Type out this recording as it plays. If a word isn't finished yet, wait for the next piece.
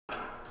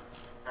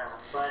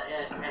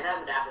it has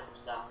adapters and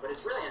stuff, but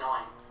it's really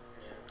annoying.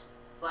 Yeah.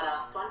 But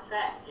fun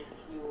fact, if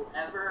you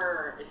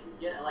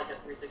get like a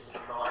 360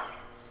 controller,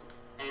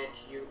 and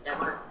you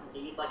ever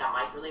need like a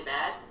mic really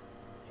bad,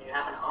 and you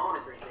happen to own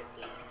a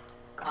 360,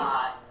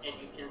 and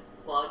you can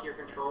plug your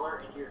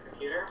controller into your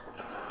computer,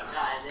 and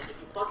then if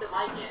you plug the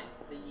mic in,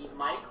 the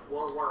mic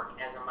will work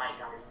as a mic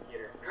on your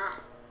computer.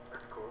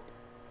 That's cool.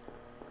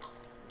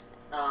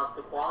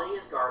 The quality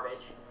is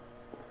garbage,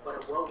 but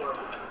it will work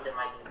if you put a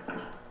mic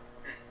in.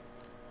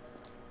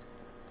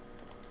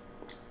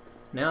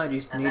 Now I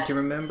just need to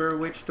remember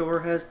which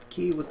door has the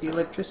key with the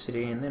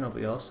electricity, and then I'll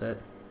be all set.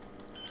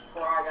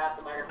 Before I got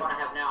the microphone I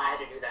have now, I had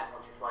to do that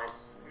once or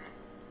twice.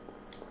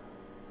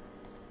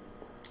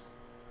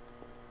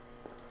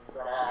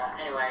 But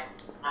anyway,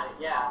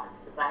 yeah,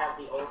 since I have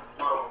the old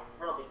model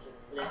Turtle Beaches,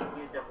 it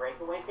used a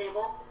breakaway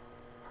cable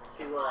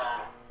to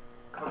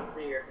hook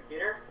to your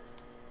computer.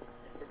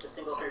 It's just a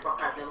single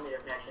 3.5mm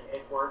connection.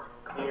 It works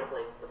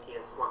beautifully with the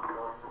PS4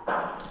 controller.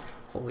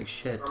 Holy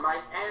shit. For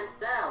mic and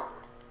sound.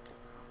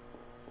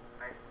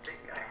 I think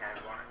I had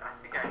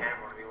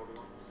one of the old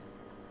ones.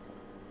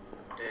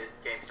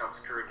 GameStop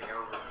screwed me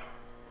over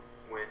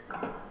with.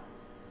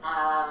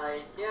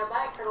 Yeah,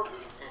 buy Turtle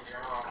Beach in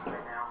general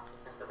right now.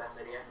 Isn't the best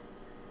idea.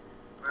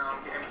 Well,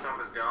 GameStop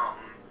was dumb.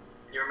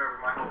 You remember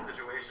my whole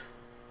situation?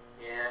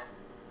 Yeah.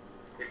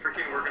 They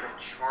freaking were gonna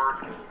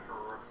charge me for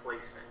a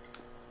replacement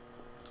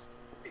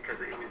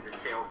because it was the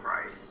sale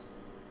price,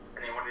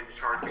 and they wanted to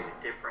charge me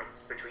the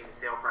difference between the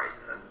sale price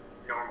and the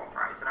normal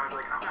price, and I was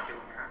like, I'm not doing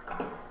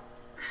that.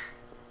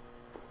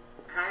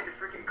 And I had to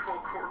freaking call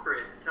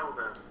corporate and tell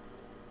them.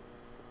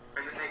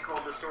 And then they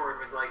called the store and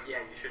was like, yeah,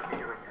 you shouldn't be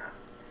doing that.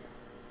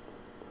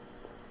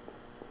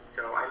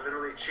 So I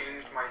literally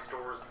changed my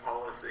store's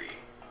policy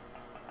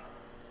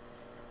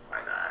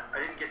by that.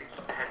 I didn't get to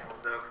keep the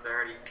headphones though, because I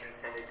already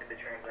consented to the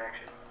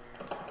transaction.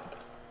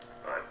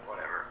 But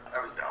whatever.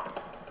 That was dumb.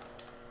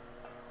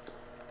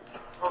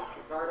 Oh,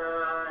 but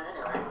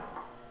anyway.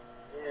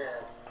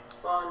 Yeah.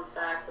 Fun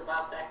facts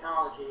about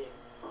technology.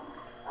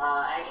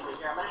 Actually,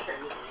 here, I'm going to show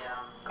you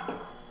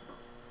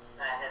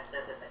the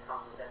headset that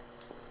comes with it.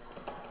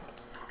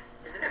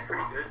 Isn't it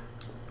pretty good?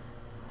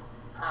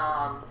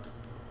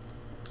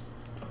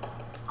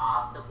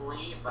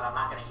 Possibly, but I'm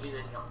not going to use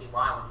it. You'll see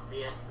why when you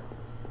see it.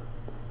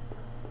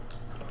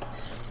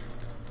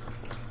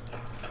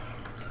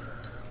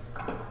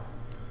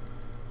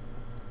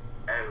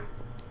 Oh.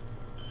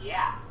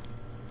 Yeah.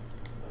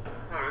 I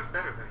thought it was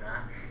better than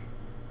that.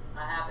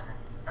 Not happening.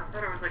 I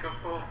thought it was like a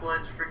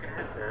full-fledged freaking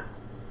headset.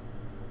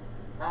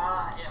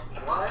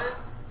 It was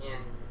in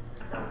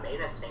the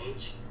beta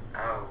stage.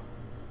 Oh.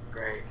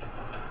 Great.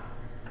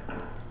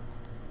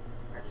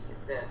 I just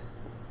did this.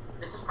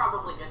 This is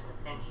probably good to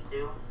pinch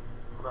too,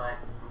 but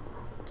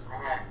I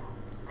had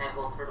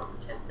little Turtle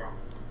Beach headset.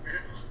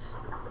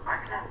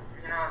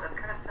 That's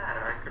kind of sad.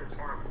 I could have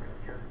sworn it was going to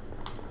be good.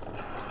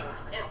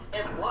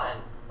 It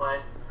was,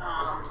 but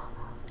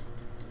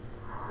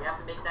you have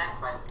to make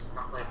sacrifices in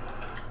some places.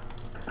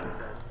 That's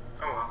sad.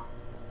 Oh well.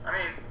 I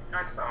mean,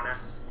 nice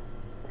bonus.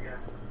 I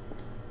guess.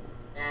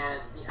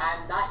 And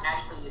I'm not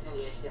actually using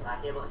the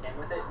HDMI cable that came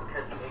with it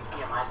because the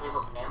HDMI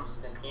cable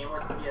that came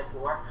with the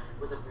PS4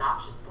 was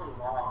obnoxiously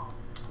long.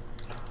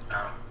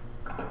 Oh.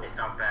 It's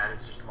not bad,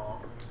 it's just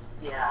long.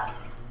 Yeah.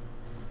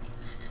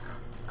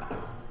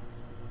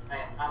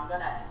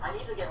 I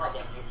need to get like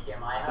an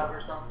HDMI hub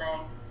or something,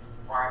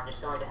 or I'm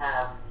just going to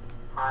have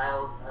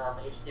piles of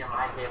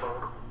HDMI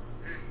cables.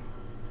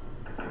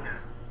 Yeah.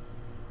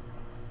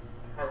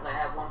 Because I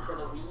have one for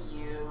the Wii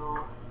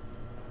U,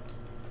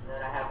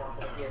 then I have one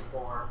for the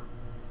PS4.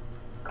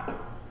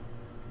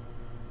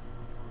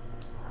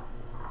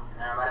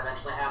 And I might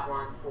eventually have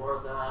one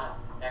for the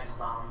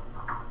Xbox.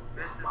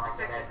 Does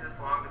it take this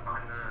long to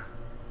find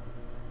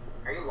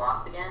the Are you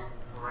lost again?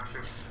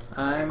 electric?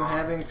 I'm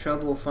having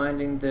trouble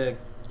finding the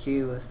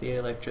key with the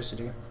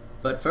electricity.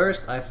 But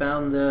first, I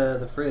found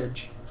the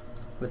fridge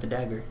with the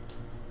dagger.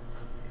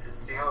 Is it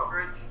Steven's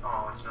fridge?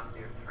 Oh, it's not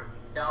Steven's fridge.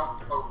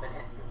 Don't open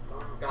it.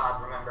 Oh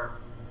God, remember.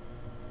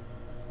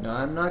 No,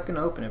 I'm not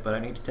gonna open it, but I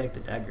need to take the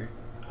dagger.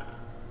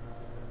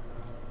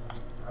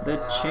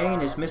 The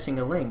chain is missing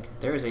a link.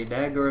 There is a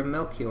dagger of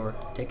Melchior.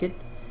 Take it?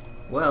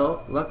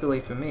 Well, luckily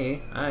for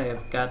me, I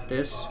have got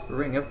this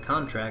ring of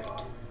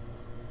contract.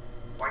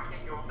 Why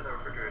can't you open the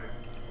refrigerator?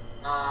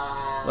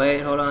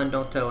 Wait, hold on,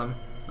 don't tell him.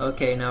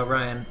 Okay, now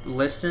Ryan,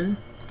 listen.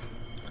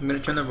 I'm gonna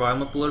turn the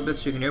volume up a little bit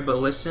so you can hear, but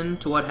listen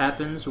to what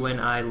happens when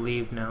I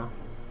leave now.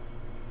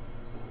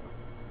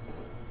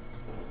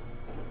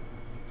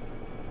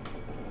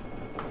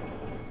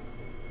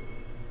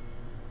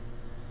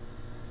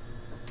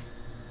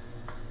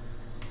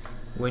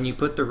 When you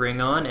put the ring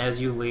on, as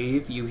you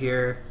leave, you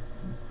hear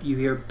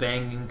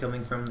banging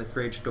coming from the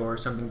fridge door,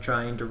 something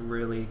trying to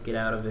really get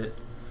out of it.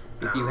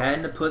 If you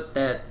hadn't to put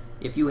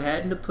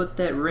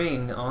that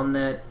ring on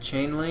that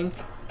chain link,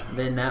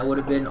 then that would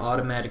have been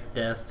automatic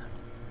death.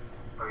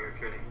 Oh, you're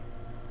kidding.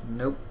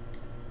 Nope.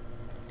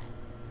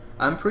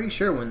 I'm pretty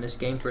sure when this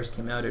game first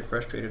came out, it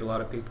frustrated a lot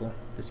of people.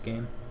 This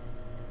game.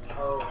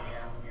 Oh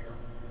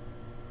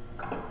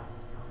yeah.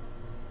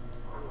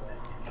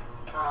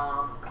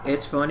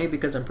 It's funny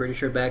because I'm pretty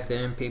sure back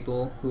then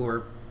people who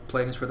were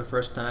playing this for the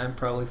first time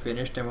probably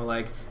finished and were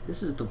like,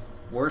 "This is the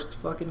worst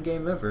fucking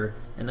game ever."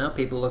 And now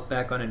people look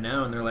back on it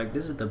now and they're like,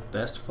 "This is the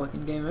best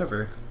fucking game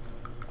ever."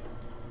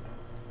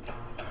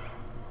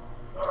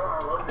 Oh,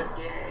 I love this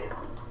game.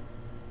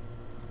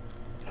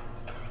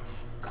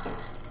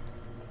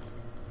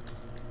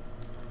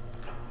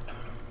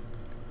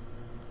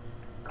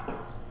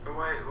 So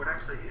what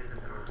actually is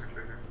an Order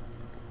Trigger?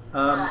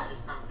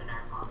 Just some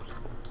generic monster.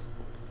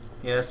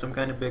 Yeah, some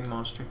kind of big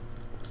monster.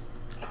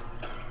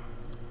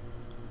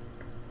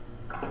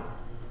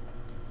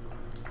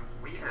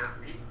 We have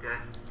peaked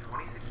at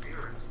 26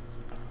 viewers.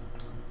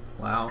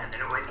 Wow. And then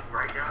it went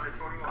right down to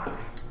 21.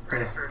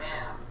 Right at first.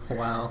 Yeah.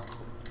 Wow.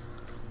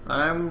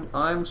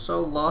 I'm so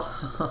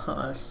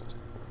lost.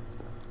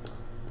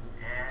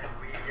 And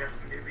we got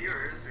some new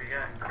viewers. We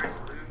got Chris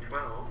Blue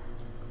 12.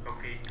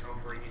 Hopefully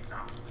he's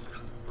not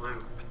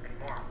blue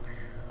anymore.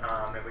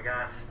 And we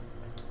got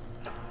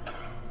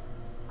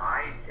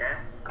I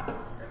Death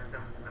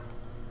 777.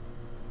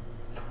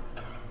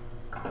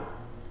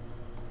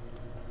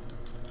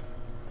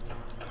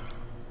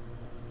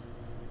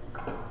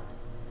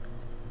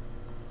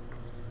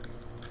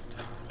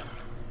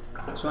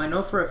 So I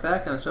know for a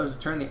fact I'm supposed to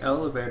turn the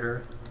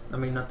elevator. I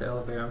mean, not the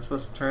elevator. I'm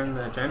supposed to turn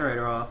the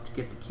generator off to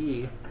get the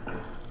key.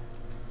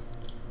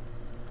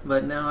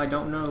 But now I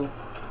don't know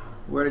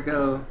where to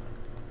go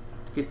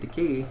to get the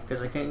key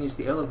because I can't use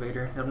the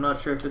elevator. I'm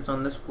not sure if it's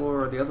on this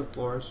floor or the other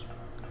floors.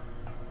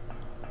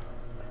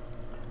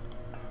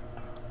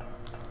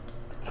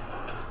 Did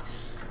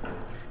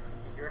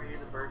you already do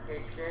the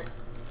birdcage shit?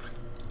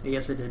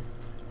 Yes, I did.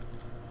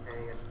 There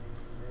you go.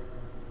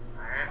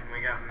 Alright, and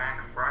we got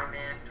Mac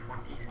Fryman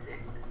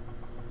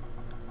 26.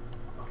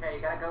 Okay,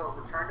 you gotta go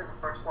return to the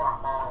first floor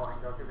hall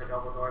and go through the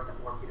double doors that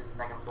warp you to the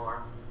second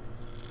floor.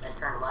 Then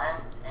turn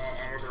left and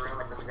enter the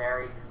room at the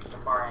very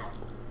far end.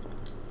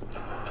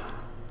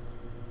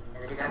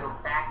 And then you gotta go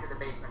back to the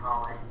basement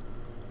hallway.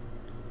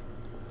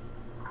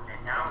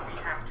 And now we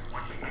have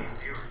 28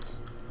 viewers.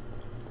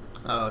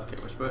 Oh, okay.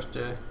 We're supposed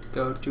to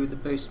go to the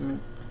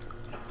basement.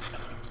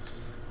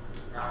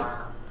 I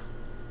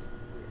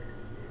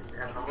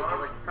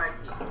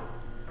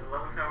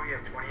love how we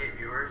have 28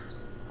 viewers,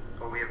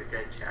 but we have a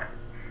dead chat.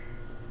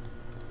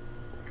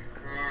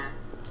 Yeah.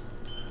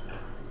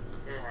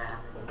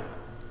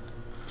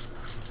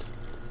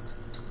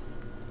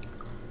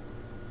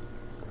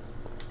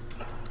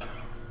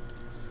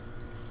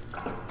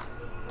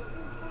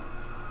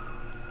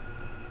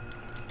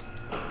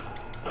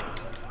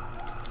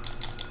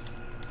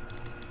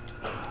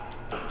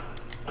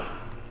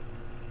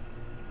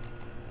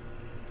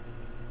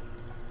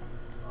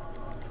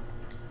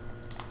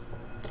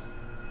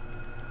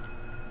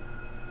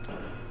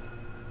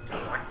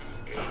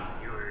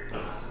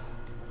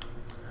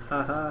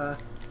 Haha.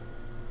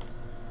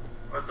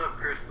 What's up,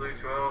 Chris Blue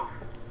 12?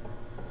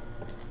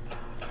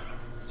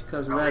 It's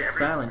because of that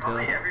Silent Hill.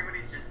 Probably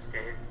everybody's just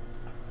dead.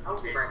 I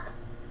will be right back.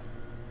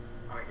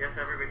 I guess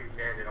everybody's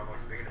dead at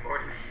almost 3 in the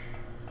morning.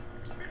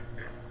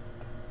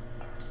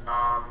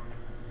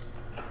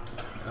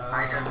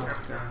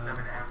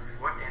 I-777 asks,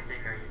 what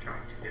ending are you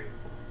trying to do?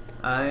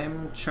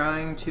 I'm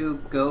trying to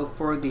go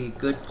for the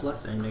good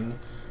plus ending,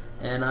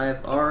 and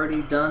I've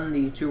already done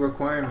the 2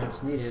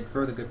 requirements needed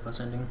for the good plus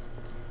ending.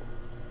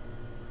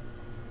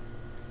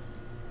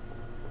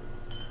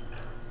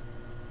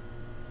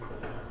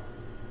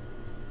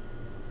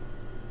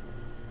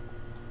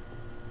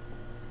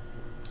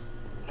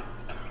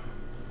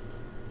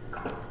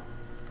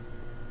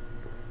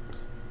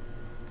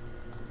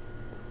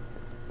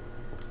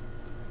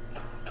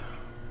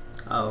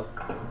 Oh,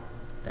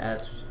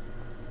 that's...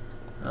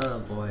 Oh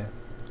boy.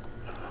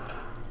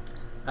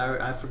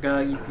 I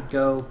forgot you could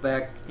go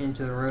back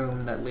into the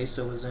room that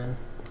Lisa was in.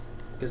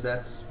 Because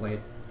that's... Wait,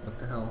 what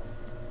the hell?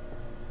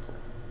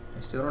 I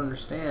still don't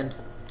understand.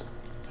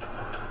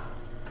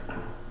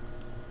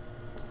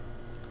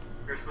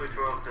 Chris Blue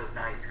 12 says,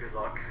 nice, good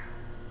luck.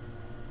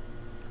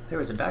 There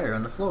was a diary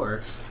on the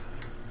floor.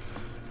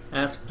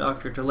 Ask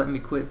doctor to let me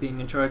quit being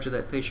in charge of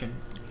that patient.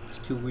 It's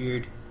too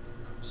weird.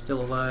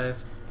 Still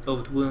alive, but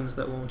with wounds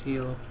that won't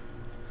heal.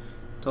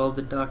 Told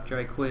the doctor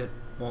I quit.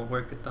 Won't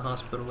work at the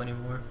hospital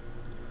anymore.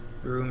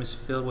 The room is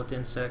filled with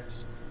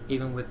insects.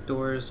 Even with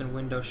doors and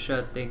windows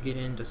shut, they get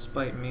in to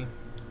spite me.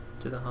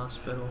 To the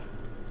hospital.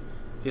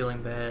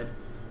 Feeling bad.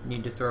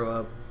 Need to throw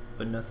up,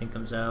 but nothing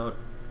comes out.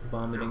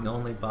 Vomiting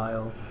only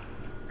bile.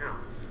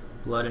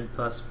 Blood and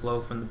pus flow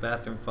from the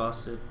bathroom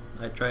faucet.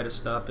 I try to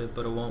stop it,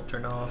 but it won't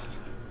turn off.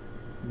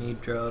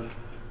 Need drug.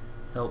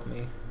 Help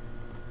me.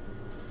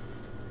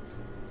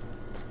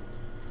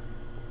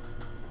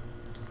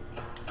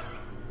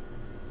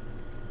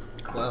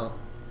 Well.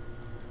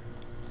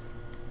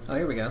 Oh,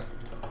 here we go.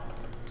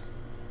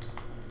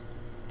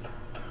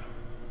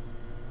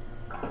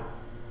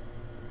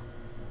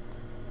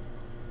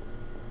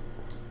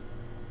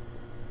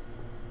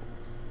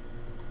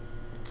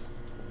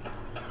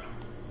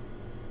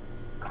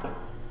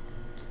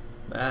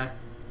 Ah.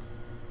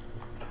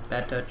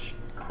 Bad touch.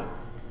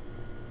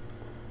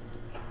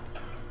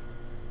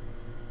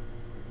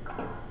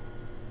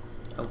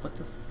 What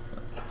the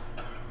fuck?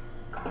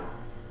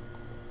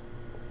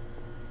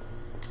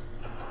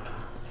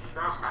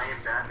 Sup, I am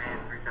Batman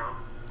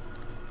 3000.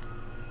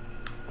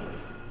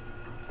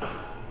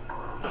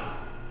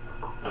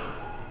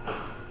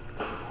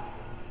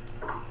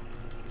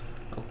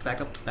 Oh, back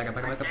up, back up, back up,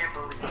 I back up. can't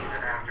believe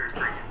that after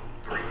freaking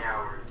 3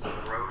 hours,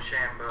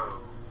 Rochambeau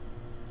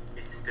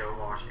is still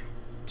watching.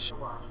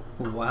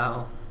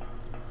 Wow.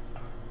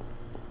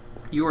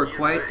 You are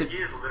quite the... He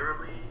is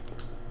literally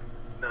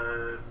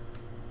the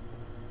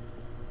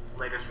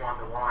latest one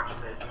to watch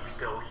that's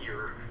still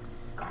here.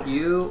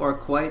 You are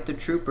quite the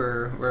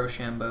trooper,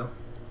 Rochambeau.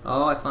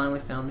 Oh, I finally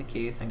found the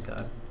key, thank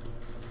God.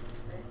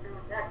 Stay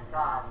tuned next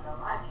time on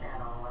my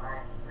channel when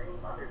I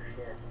stream other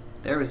shit.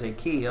 There is a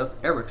key of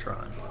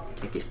Eritron.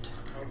 Take it.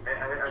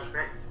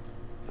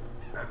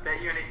 I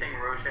bet you anything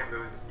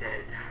Rochambeau's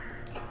dead.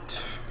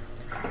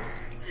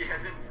 He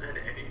hasn't said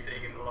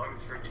anything in the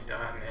longest freaking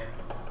time, man.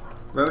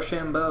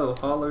 Rochambeau,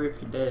 holler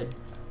if you're dead.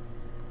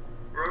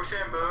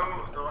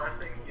 Rochambeau, the last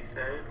thing he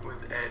said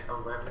was at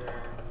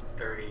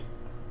 11:30.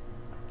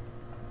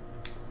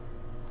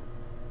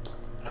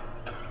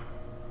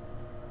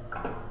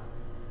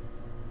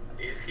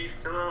 Is he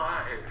still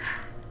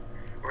alive?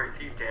 Or is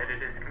he dead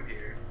at his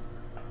computer?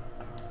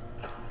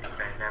 You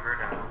may never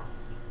know.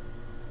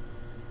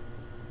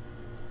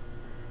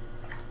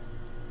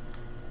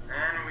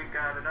 And we've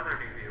got another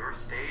new viewer,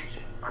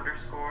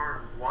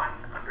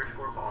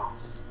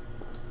 stage_1_boss.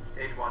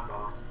 Stage 1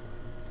 boss.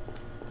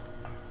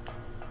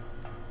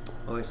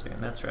 Oh, wait a second,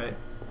 that's right.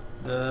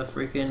 The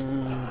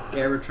freaking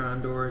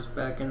Eritron door is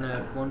back in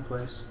that one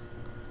place.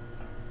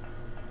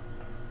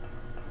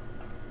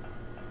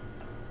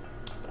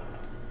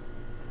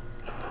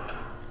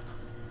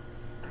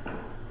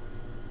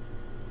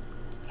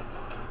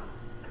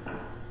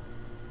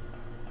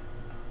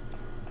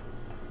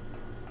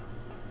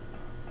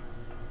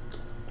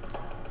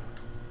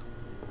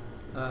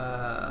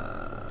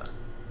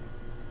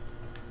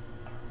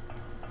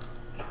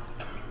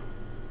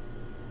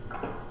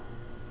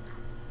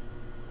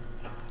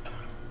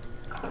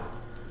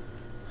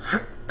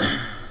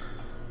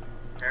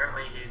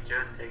 Apparently he's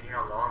just taking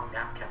a long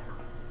nap capper.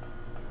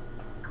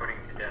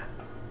 According to Death.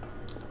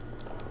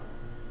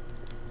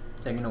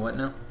 Taking a what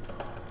now?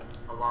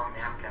 A long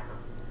nap capper.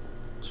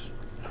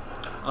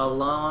 A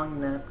long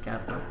nap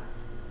capper.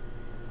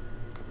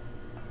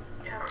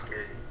 Yeah, I don't get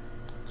it.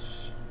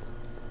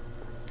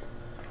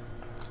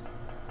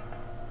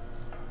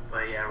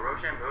 But yeah,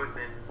 Rochambeau's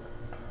been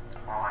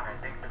on, I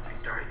think, since we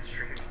started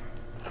streaming.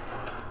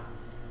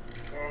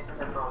 Yeah, it's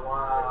been for a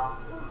while.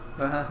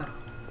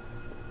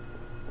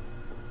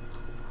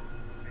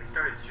 We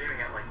started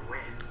streaming at like when?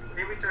 When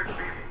did we start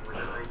streaming? Was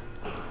it like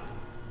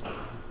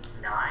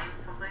 9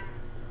 something?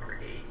 Or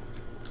 8? I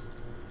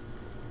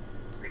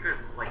think it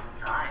was like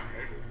 9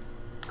 maybe.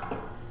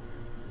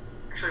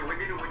 Actually, when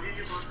did you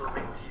post the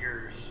link to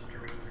your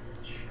stream in the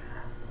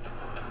chat?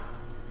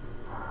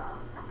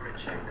 I'm gonna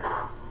check that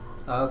out.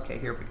 Okay,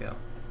 here we go.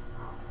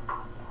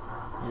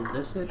 Is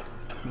this it?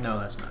 No,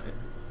 that's not it.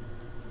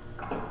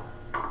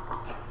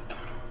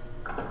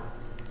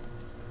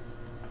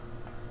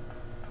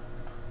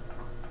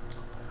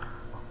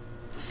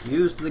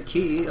 Used the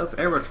key of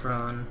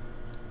Eritron.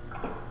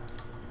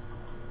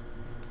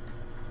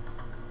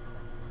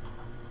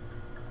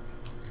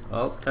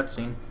 Oh,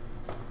 cutscene.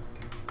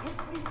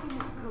 Everything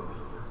is going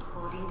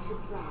according to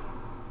plan.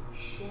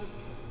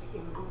 Sheltered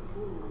in the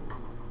womb.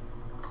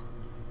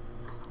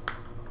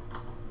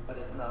 But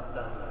it's not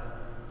done yet.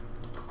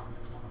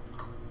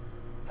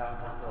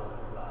 Half the soul is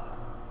lost.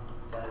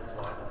 That is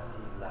why the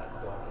seed lies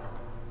dormant.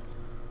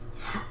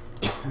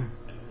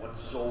 What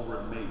soul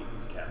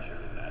remains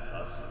captured in that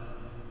husk?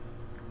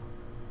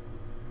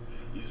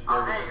 He's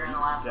Oh, buried hey, you're in the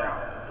deep last down row.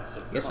 in the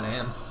subconscious. Yes, I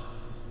am.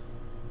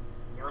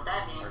 You know what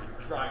that Are means? you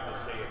trying to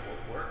say it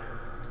will work?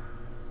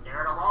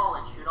 Stare at a wall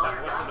and shoot all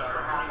your guns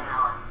for half an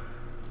hour.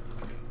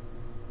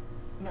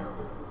 No,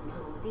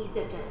 these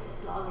are just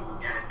fallen.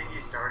 Yeah, I think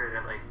you started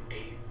at like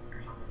 8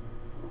 or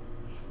something.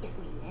 If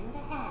we lend a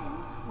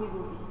hand, we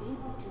will be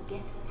able to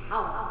get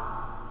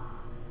power.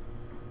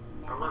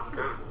 I love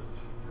ghosts.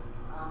 The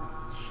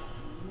promise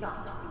shall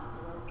not be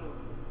broken.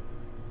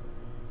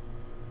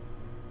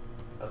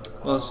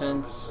 Well,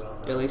 since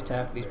at least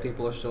half of these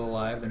people are still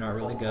alive, they're not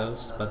really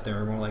ghosts, but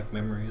they're more like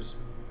memories.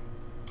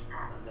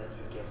 Unless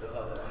we get the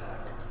other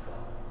half of the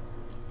soul.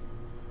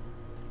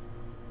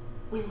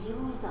 We'll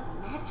use a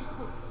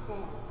magical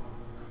spell.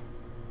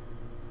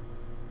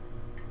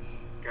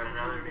 Got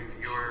another new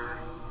viewer,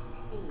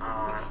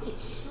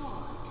 It's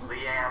sure to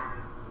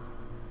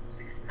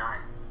Liam69.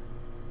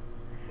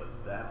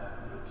 But that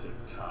will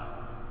take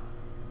time.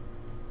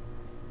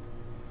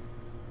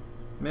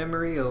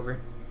 Memory over.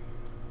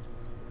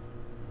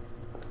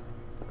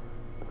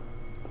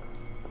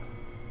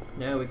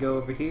 Now we go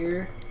over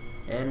here,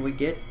 and we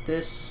get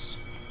this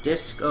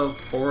disc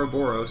of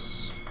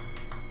Ouroboros.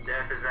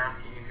 Death is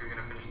asking if you're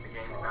gonna finish the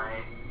game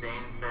tonight.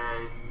 Dane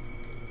said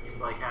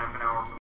it's like half an hour